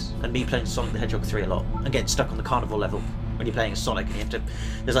 90s and me playing Sonic the Hedgehog 3 a lot and getting stuck on the carnival level when you're playing as Sonic and you have to...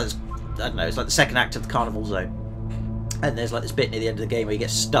 There's like this, I don't know, it's like the second act of the carnival zone. And there's like this bit near the end of the game where you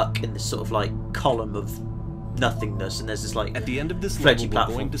get stuck in this sort of like column of nothingness, and there's this like at the end of this level, we're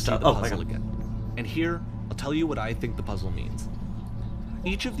going to see the oh, puzzle again. And here, I'll tell you what I think the puzzle means.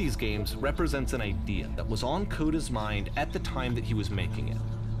 Each of these games represents an idea that was on Coda's mind at the time that he was making it.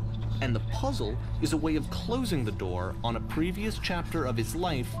 And the puzzle is a way of closing the door on a previous chapter of his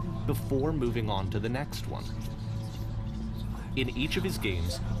life before moving on to the next one. In each of his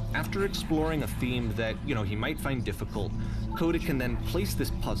games, after exploring a theme that, you know, he might find difficult, Coda can then place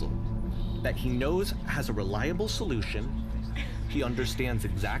this puzzle that he knows has a reliable solution, he understands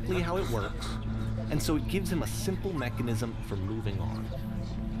exactly how it works, and so it gives him a simple mechanism for moving on.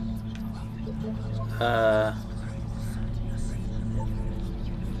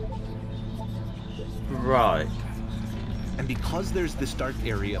 Right. And because there's this dark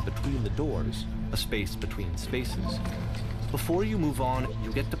area between the doors, a space between spaces, before you move on,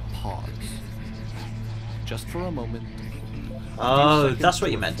 you get to pause. Just for a moment. Oh, that's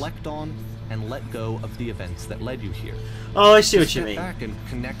what you meant. Reflect on and let go of the events that led you here. Oh, I see what you mean. Step back and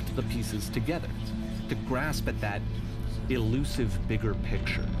connect the pieces together to grasp at that elusive bigger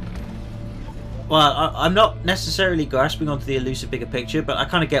picture. Well, I'm not necessarily grasping onto the elusive bigger picture, but I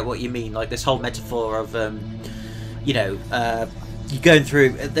kind of get what you mean. Like this whole metaphor of, you know, you're going through...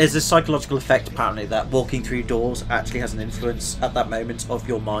 There's a psychological effect, apparently, that walking through doors actually has an influence at that moment of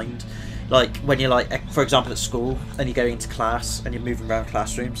your mind. Like, when you're, like, for example, at school, and you're going into class, and you're moving around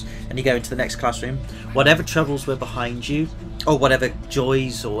classrooms, and you go into the next classroom, whatever troubles were behind you, or whatever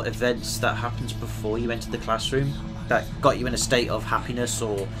joys or events that happened before you entered the classroom, that got you in a state of happiness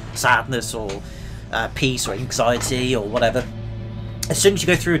or sadness or peace or anxiety or whatever, as soon as you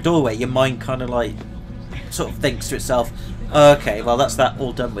go through a doorway, your mind kind of, like, sort of thinks to itself, okay, well, that's that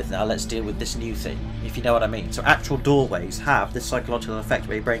all done with now, let's deal with this new thing, if you know what I mean. So actual doorways have this psychological effect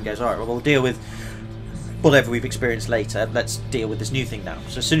where your brain goes, alright, well, we'll deal with whatever we've experienced later, let's deal with this new thing now.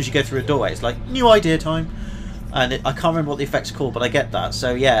 So as soon as you go through a doorway, it's like, new idea time. And I can't remember what the effect's called, but I get that.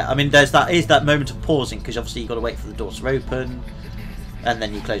 So yeah, I mean, there's that moment of pausing, because obviously you've got to wait for the doors to open, and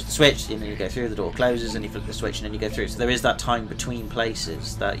then you close the switch, and then you go through, the door closes, and you flip the switch, and then you go through. So there is that time between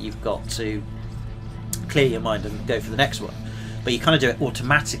places that you've got to clear your mind and go for the next one. But you kind of do it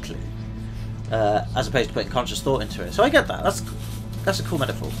automatically, as opposed to putting conscious thought into it. So I get that. That's a cool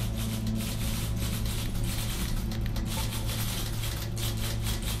metaphor.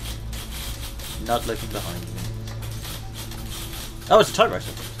 Not looking behind me. Oh, it's a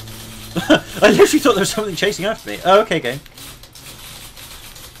typewriter. I literally thought there was something chasing after me. Oh, okay, game.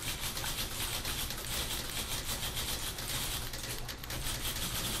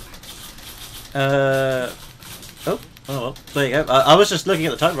 Oh well, there you go. I was just looking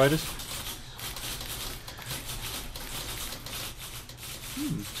at the typewriters.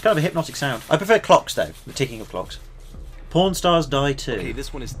 It's kind of a hypnotic sound. I prefer clocks though, the ticking of clocks. Porn stars die too. Okay,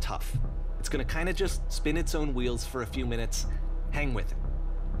 this one is tough. It's gonna kind of just spin its own wheels for a few minutes. Hang with it.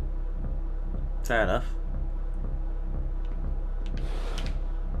 Fair enough.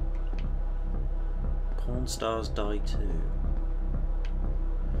 Porn stars die too.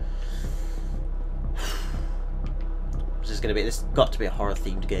 This is going to be. This has got to be a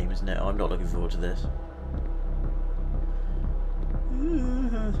horror-themed game, isn't it? I'm not looking forward to this.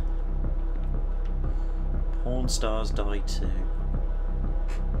 Porn stars die too.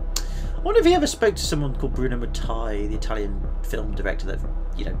 I wonder if he ever spoke to someone called Bruno Mattei, the Italian film director that,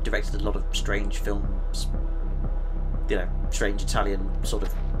 you know, directed a lot of strange films. You know, strange Italian sort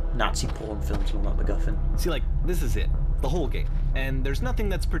of Nazi porn films and all that MacGuffin. See, like, this is it. The whole game. And there's nothing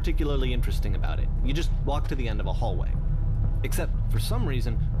that's particularly interesting about it. You just walk to the end of a hallway. Except, for some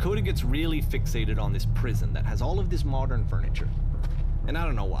reason, Coda gets really fixated on this prison that has all of this modern furniture. And I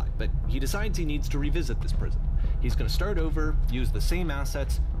don't know why, but he decides he needs to revisit this prison. He's gonna start over, use the same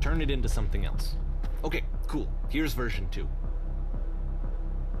assets, turn it into something else. Okay, cool. Here's version 2.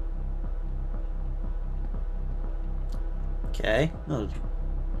 Okay. Oh.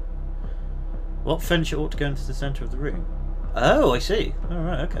 What furniture ought to go into the centre of the room? Oh, I see.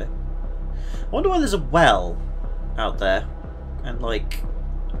 Alright, okay. I wonder why there's a well out there. And, like...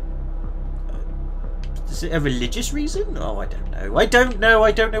 Is it a religious reason? Oh, I don't know. I don't know.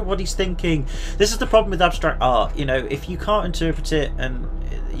 I don't know what he's thinking. This is the problem with abstract art. You know, if you can't interpret it and,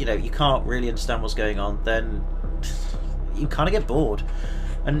 you know, you can't really understand what's going on, then you kind of get bored.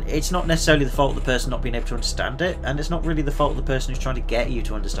 And it's not necessarily the fault of the person not being able to understand it, and it's not really the fault of the person who's trying to get you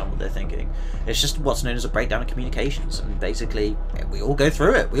to understand what they're thinking. It's just what's known as a breakdown of communications, and basically, we all go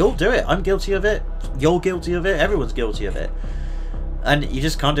through it. We all do it. I'm guilty of it. You're guilty of it. Everyone's guilty of it. And you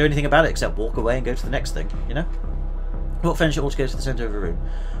just can't do anything about it except walk away and go to the next thing, you know? What furniture ought to go to the centre of a room?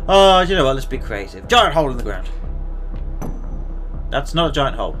 Oh, you know what? Let's be creative. Giant hole in the ground. That's not a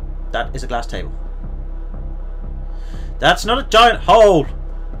giant hole. That is a glass table. That's not a giant hole!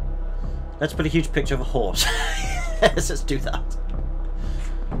 Let's put a huge picture of a horse. Yes, let's do that.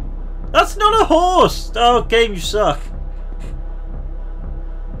 That's not a horse! Oh, game, you suck.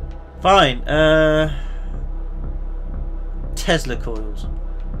 Fine. Tesla coils.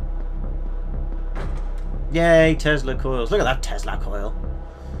 Yay, Tesla coils. Look at that Tesla coil.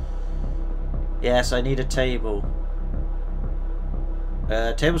 Yes, I need a table.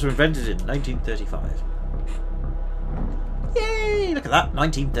 Tables were invented in 1935. Yay! Look at that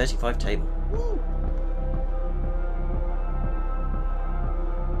 1935 table.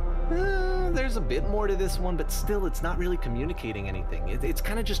 There's a bit more to this one, but still, it's not really communicating anything. It's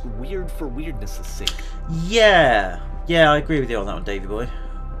kind of just weird for weirdness' sake. Yeah, I agree with you on that one, Davey boy.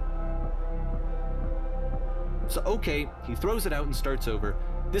 So, okay, he throws it out and starts over.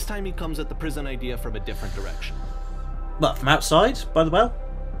 This time he comes at the prison idea from a different direction. What, from outside, by the well?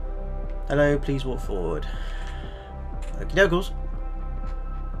 Hello, please walk forward. Okie dokes.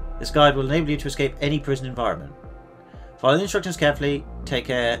 This guide will enable you to escape any prison environment. Follow the instructions carefully. Take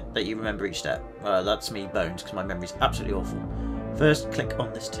care that you remember each step. That's me, bones, because my memory's absolutely awful. First, click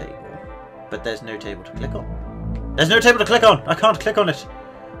on this table. But there's no table to click on. There's no table to click on! I can't click on it!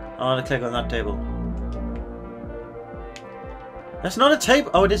 I want to click on that table. That's not a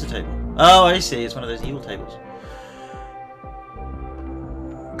table! Oh, it is a table. Oh, I see. It's one of those evil tables.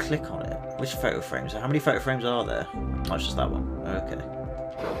 Click on it. Which photo frames? How many photo frames are there? Oh, it's just that one. Okay.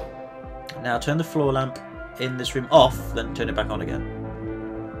 Now turn the floor lamp in this room off, then turn it back on again.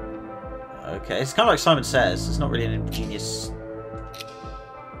 Okay, it's kind of like Simon Says. It's not really an ingenious...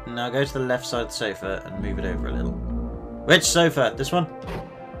 Now go to the left side of the sofa and move it over a little. Which sofa? This one?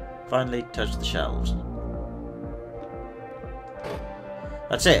 Finally touch the shelves.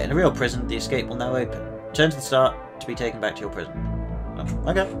 That's it. In a real prison, the escape will now open. Turn to the start to be taken back to your prison. Oh,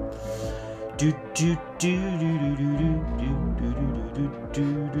 okay.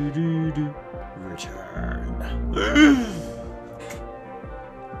 Return.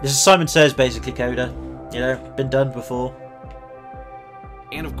 This is Simon Says, basically, Coda. You know, been done before.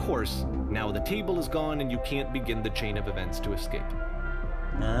 And of course, now the table is gone and you can't begin the chain of events to escape.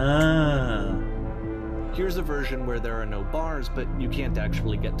 Ah. Here's a version where there are no bars, but you can't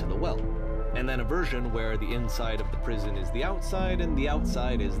actually get to the well. And then a version where the inside of the prison is the outside and the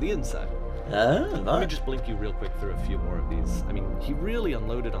outside is the inside. Oh, Let me just blink you real quick through a few more of these. I mean, he really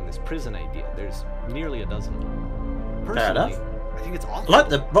unloaded on this prison idea. There's nearly a dozen. Personally, I think it's awful. I like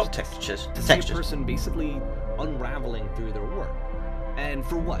the rock textures. To see a person basically unraveling through their work. And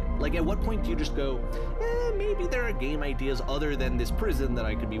for what? Like, at what point do you just go, maybe there are game ideas other than this prison that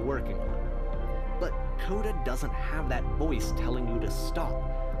I could be working on? But Coda doesn't have that voice telling you to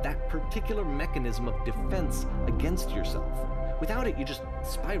stop. That particular mechanism of defense against yourself. Without it, you just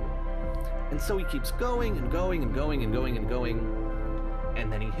spiral. And so he keeps going and going and going and going and going,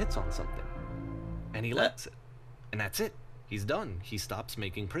 and then he hits on something. And he lets it. And that's it. He's done. He stops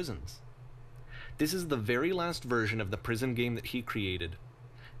making prisons. This is the very last version of the prison game that he created.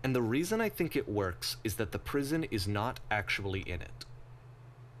 And the reason I think it works is that the prison is not actually in it.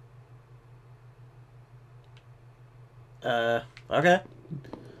 Okay.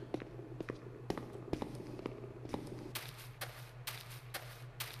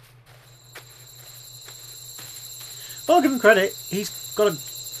 I'll give him credit. He's got a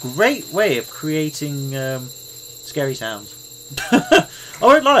great way of creating scary sounds. I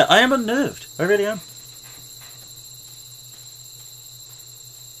won't lie, I am unnerved. I really am.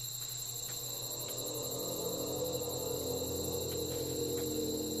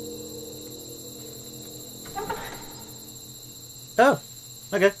 Oh,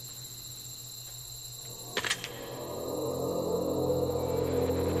 okay.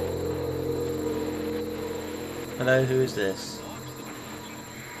 Hello, who is this?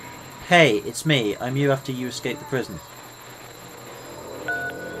 Hey, it's me. I'm you after you escape the prison.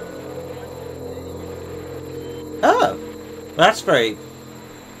 Oh! That's very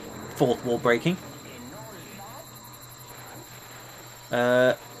fourth wall breaking.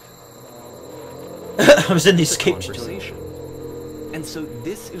 I was in the escape conversation. And so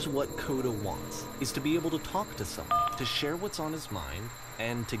this is what Coda wants, is to be able to talk to someone, to share what's on his mind,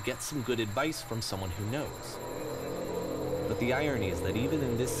 and to get some good advice from someone who knows. But the irony is that even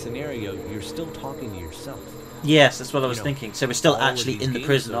in this scenario, you're still talking to yourself. Yes, that's what I was thinking. So we're still all actually of these in the games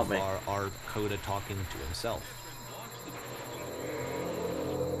prison, so aren't we? far are Coda talking to himself.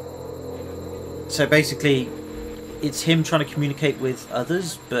 So basically, it's him trying to communicate with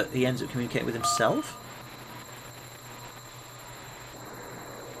others, but he ends up communicating with himself?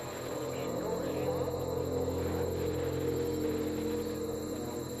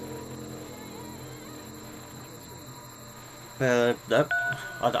 No.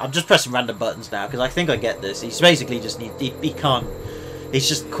 I'm just pressing random buttons now because I think I get this. He's basically just he can't. He's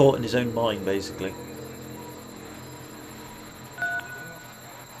just caught in his own mind, basically.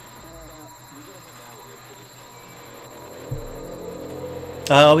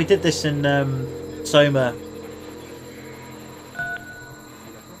 Oh, we did this in Soma.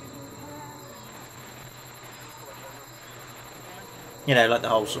 You know, like the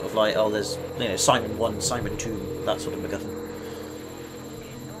whole sort of like, oh, there's, you know, Simon 1, Simon 2, that sort of MacGuffin.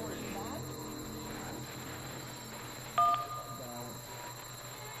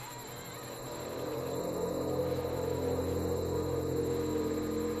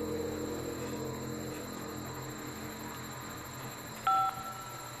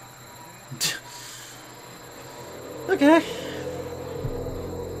 Okay.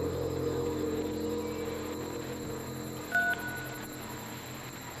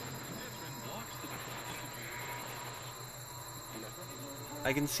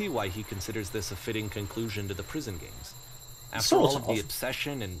 I can see why he considers this a fitting conclusion to the prison games. After Sort all of the of.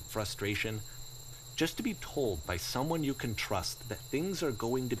 obsession and frustration, just to be told by someone you can trust that things are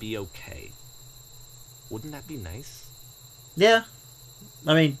going to be okay. Wouldn't that be nice? Yeah.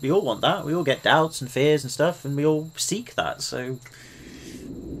 I mean, we all want that. We all get doubts and fears and stuff, and we all seek that, so...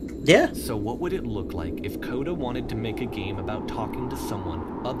 Yeah. So what would it look like if Coda wanted to make a game about talking to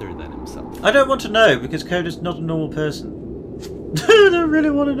someone other than himself? I don't want to know, because Coda's not a normal person. I don't really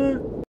want to know.